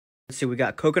Let's see, we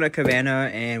got coconut cabana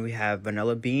and we have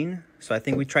vanilla bean. So I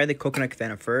think we try the coconut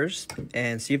cabana first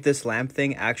and see if this lamp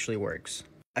thing actually works.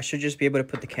 I should just be able to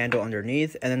put the candle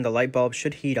underneath, and then the light bulb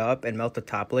should heat up and melt the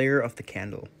top layer of the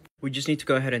candle. We just need to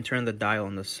go ahead and turn the dial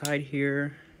on the side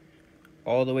here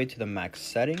all the way to the max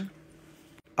setting.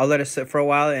 I'll let it sit for a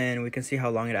while and we can see how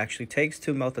long it actually takes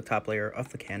to melt the top layer of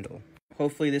the candle.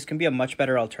 Hopefully this can be a much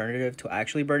better alternative to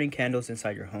actually burning candles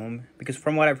inside your home, because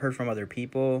from what I've heard from other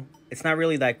people, it's not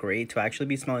really that great to actually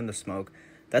be smelling the smoke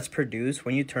that's produced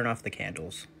when you turn off the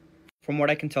candles. From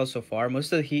what I can tell so far,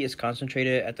 most of the heat is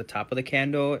concentrated at the top of the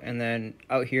candle, and then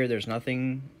out here there's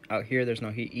nothing. Out here there's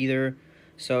no heat either,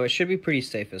 so it should be pretty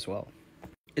safe as well.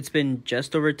 It's been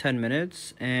just over 10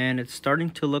 minutes and it's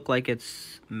starting to look like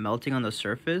it's melting on the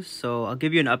surface, so I'll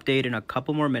give you an update in a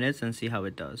couple more minutes and see how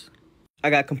it does. I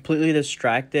got completely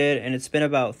distracted and it's been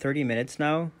about 30 minutes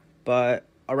now, but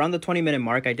around the 20-minute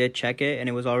mark I did check it and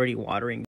it was already watering.